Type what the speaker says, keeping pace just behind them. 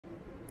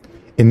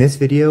In this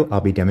video,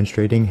 I'll be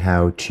demonstrating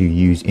how to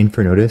use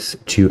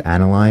InfraNodus to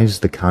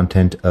analyze the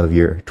content of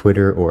your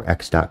Twitter or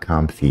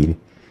X.com feed,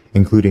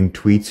 including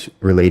tweets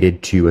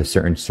related to a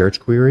certain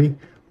search query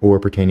or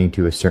pertaining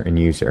to a certain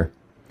user.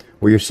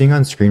 What you're seeing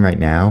on screen right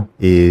now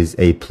is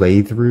a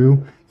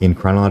playthrough in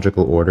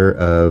chronological order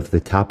of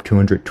the top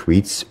 200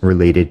 tweets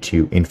related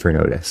to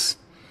InfraNodus.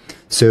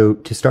 So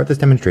to start this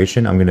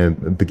demonstration, I'm going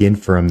to begin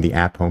from the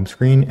app home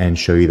screen and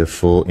show you the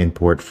full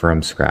import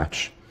from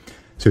scratch.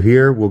 So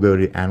here we'll go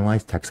to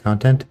Analyze Text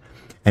Content,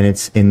 and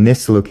it's in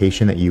this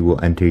location that you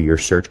will enter your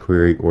search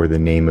query or the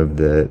name of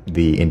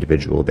the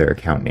individual, their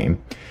account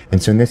name.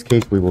 And so in this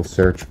case, we will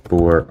search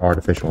for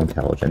artificial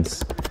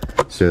intelligence.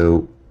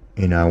 So,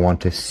 I want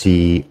to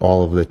see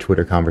all of the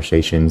Twitter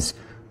conversations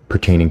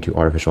pertaining to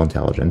artificial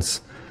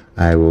intelligence.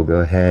 I will go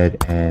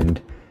ahead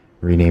and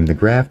rename the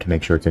graph to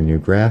make sure it's a new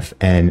graph,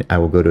 and I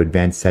will go to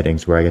Advanced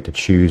Settings where I get to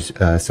choose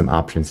some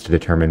options to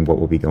determine what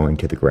will be going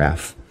to the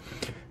graph.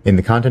 In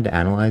the content to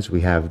analyze,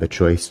 we have the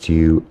choice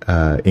to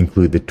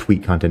include the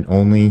tweet content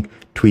only,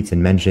 tweets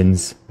and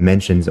mentions,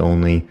 mentions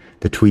only,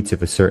 the tweets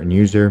of a certain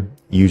user,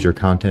 user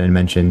content and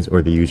mentions,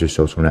 or the user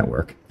social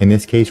network. In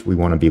this case, we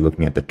want to be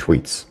looking at the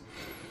tweets.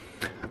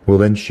 We'll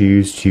then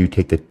choose to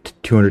take the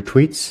 200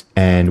 tweets,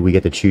 and we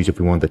get to choose if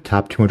we want the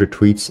top 200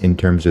 tweets in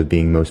terms of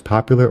being most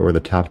popular or the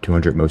top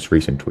 200 most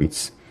recent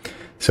tweets.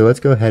 So let's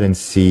go ahead and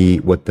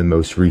see what the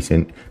most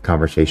recent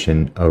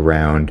conversation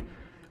around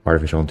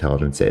artificial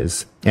intelligence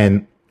is.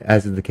 And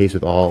as is the case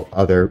with all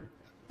other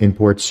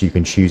imports, you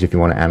can choose if you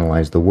want to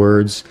analyze the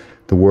words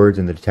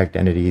and the detected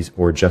entities,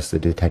 or just the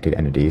detected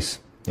entities.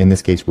 In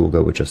this case, we'll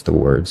go with just the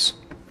words.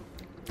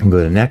 We'll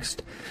go to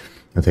next.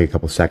 It'll take a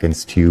couple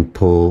seconds to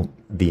pull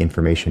the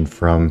information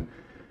from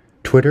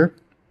Twitter,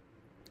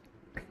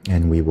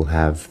 and we will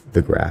have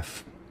the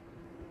graph.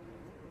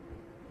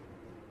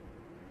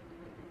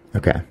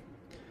 Okay,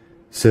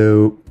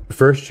 so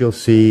first you'll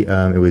see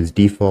it was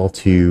default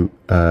to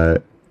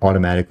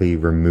automatically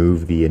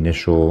remove the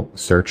initial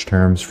search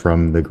terms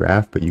from the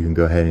graph, but you can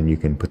go ahead and you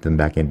can put them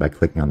back in by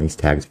clicking on these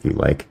tags if you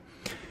like.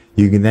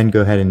 You can then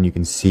go ahead and you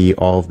can see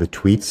all of the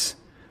tweets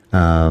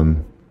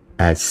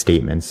as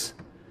statements.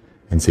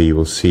 And so you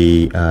will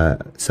see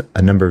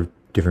a number of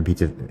different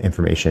pieces of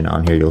information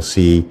on here. You'll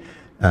see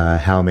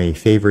how many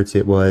favorites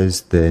it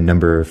was, the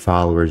number of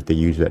followers the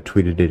user that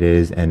tweeted it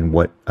is, and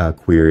what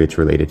query it's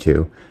related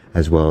to,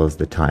 as well as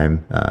the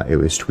time it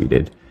was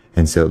tweeted.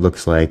 And so it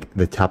looks like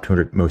the top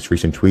 200 most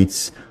recent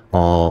tweets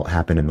all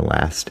happened in the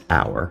last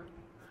hour.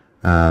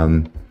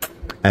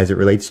 As it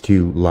relates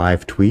to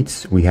live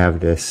tweets, we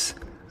have this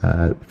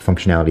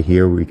functionality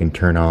here where you can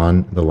turn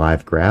on the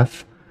live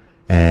graph,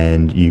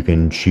 and you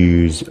can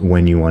choose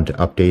when you want to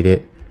update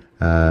it,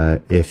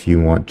 if you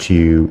want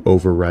to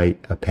overwrite,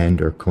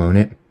 append, or clone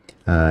it.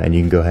 And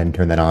you can go ahead and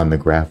turn that on. The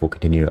graph will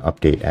continue to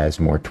update as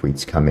more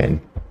tweets come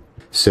in.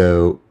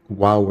 So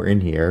while we're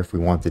in here, if we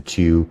wanted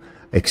to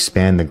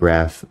expand the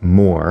graph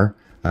more,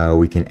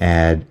 we can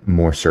add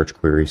more search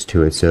queries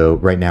to it. So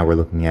right now we're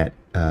looking at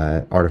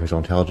artificial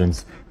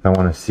intelligence. If I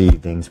want to see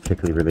things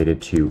particularly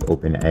related to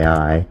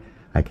OpenAI,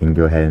 I can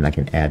go ahead and I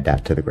can add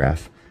that to the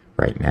graph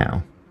right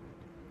now.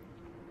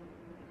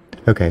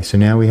 Okay, so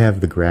now we have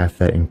the graph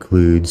that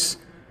includes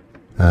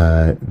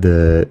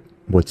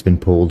what's been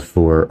pulled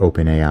for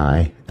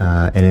OpenAI,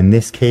 and in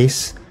this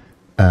case,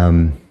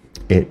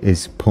 it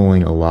is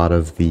pulling a lot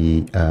of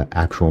the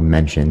actual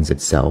mentions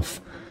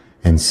itself.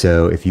 And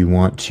so if you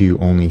want to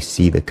only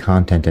see the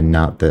content and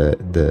not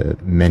the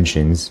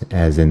mentions,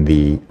 as in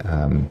the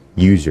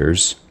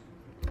users,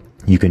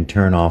 you can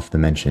turn off the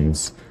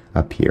mentions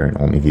up here and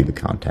only view the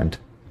content.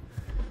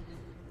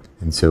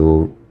 And so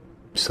we'll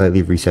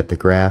slightly reset the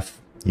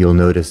graph. You'll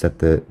notice that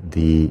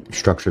the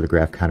structure of the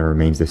graph kind of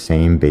remains the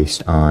same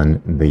based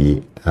on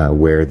the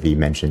where the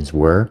mentions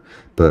were,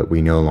 but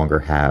we no longer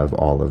have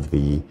all of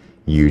the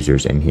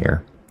users in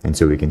here. And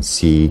so we can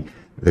see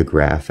the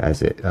graph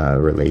as it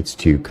relates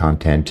to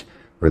content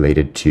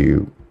related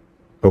to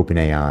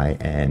OpenAI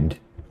and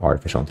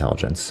artificial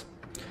intelligence.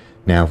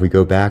 Now, if we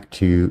go back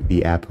to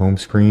the app home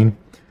screen,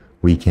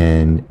 we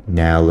can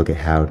now look at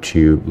how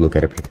to look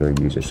at a particular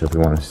user. So if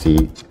we want to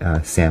see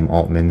Sam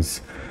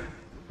Altman's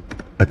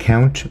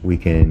account, we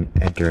can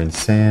enter in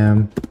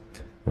Sam,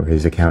 or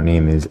his account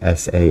name is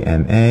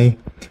SAMA.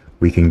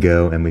 We can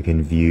go and we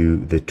can view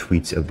the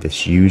tweets of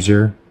this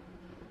user,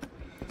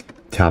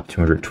 top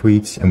 200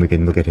 tweets, and we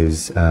can look at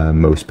his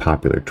most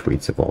popular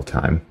tweets of all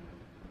time.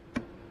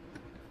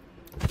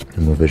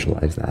 And we'll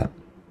visualize that.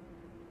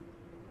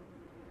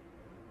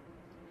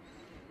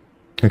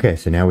 Okay,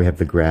 so now we have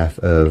the graph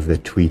of the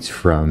tweets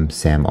from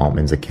Sam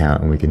Altman's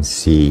account, and we can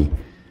see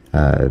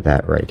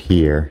that right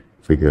here.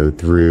 If we go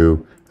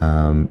through,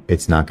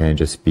 it's not going to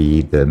just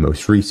be the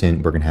most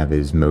recent, we're going to have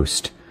his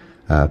most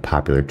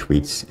popular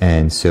tweets.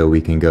 And so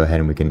we can go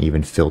ahead and we can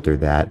even filter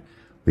that.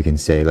 We can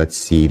say, let's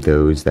see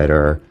those that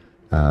are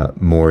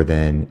more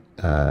than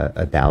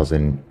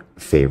 1,000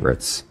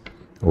 favorites,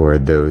 or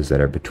those that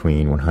are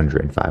between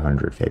 100 and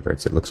 500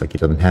 favorites. It looks like he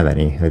doesn't have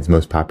any. His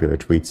most popular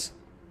tweets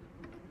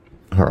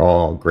are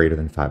all greater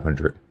than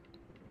 500.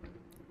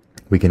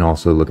 We can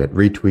also look at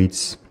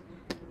retweets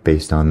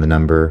based on the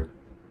number.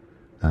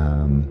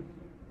 And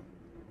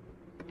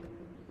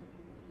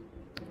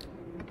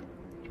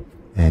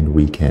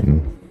we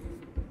can,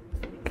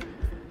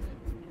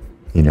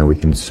 we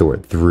can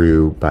sort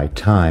through by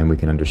time. We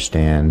can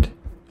understand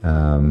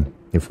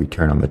if we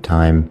turn on the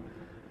time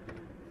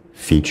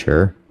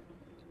feature,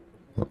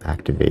 we'll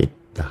activate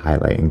the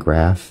highlighting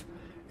graph,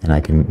 and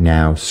I can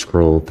now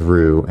scroll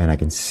through and I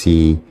can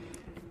see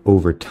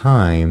over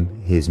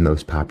time his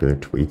most popular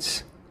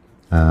tweets.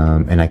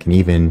 And I can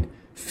even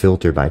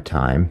filter by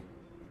time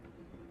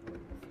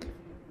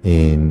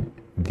in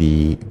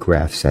the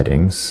graph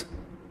settings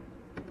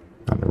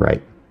on the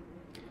right.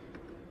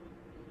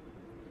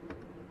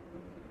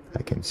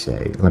 I can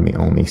say, let me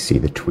only see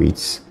the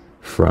tweets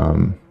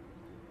from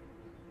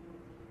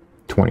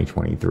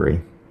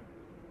 2023.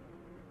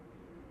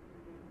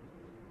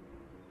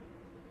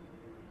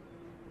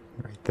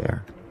 Right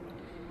there.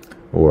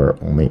 Or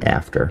only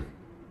after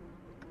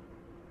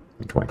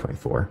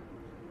 2024.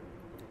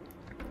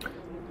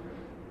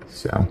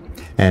 So,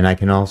 and I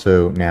can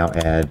also now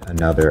add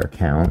another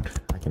account.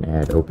 I can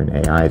add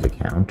OpenAI's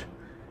account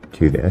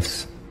to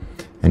this.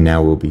 And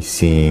now we'll be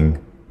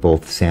seeing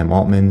both Sam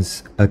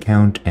Altman's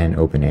account and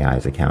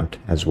OpenAI's account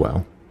as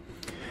well.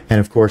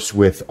 And of course,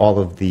 with all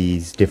of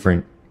these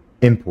different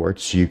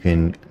imports, you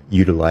can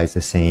utilize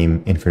the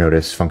same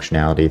InfraNodus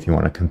functionality if you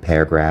want to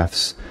compare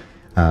graphs.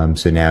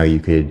 So now you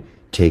could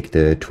take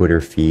the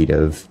Twitter feed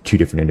of two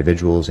different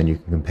individuals and you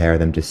can compare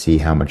them to see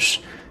how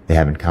much they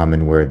have in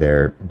common, where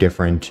they're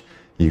different.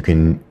 You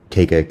can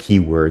take a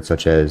keyword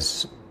such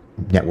as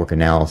network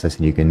analysis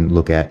and you can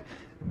look at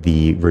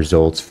the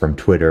results from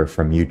Twitter,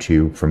 from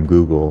YouTube, from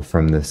Google,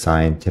 from the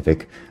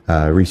scientific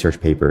research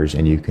papers,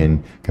 and you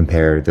can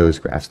compare those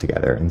graphs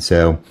together. And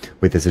so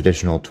with this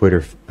additional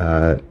Twitter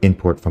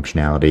import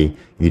functionality,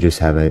 you just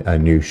have a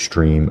new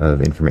stream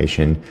of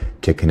information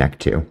to connect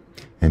to.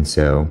 And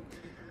so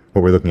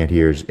what we're looking at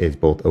here is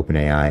both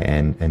OpenAI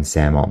and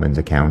Sam Altman's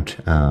account.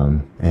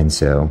 And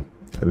so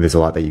there's a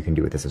lot that you can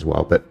do with this as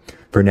well. But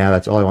for now,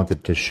 that's all I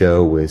wanted to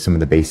show with some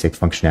of the basic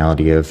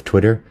functionality of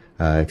Twitter.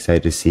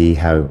 Excited to see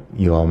how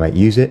you all might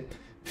use it.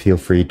 Feel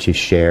free to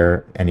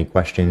share any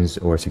questions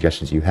or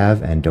suggestions you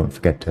have, and don't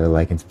forget to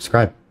like and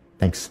subscribe.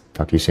 Thanks.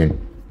 Talk to you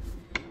soon.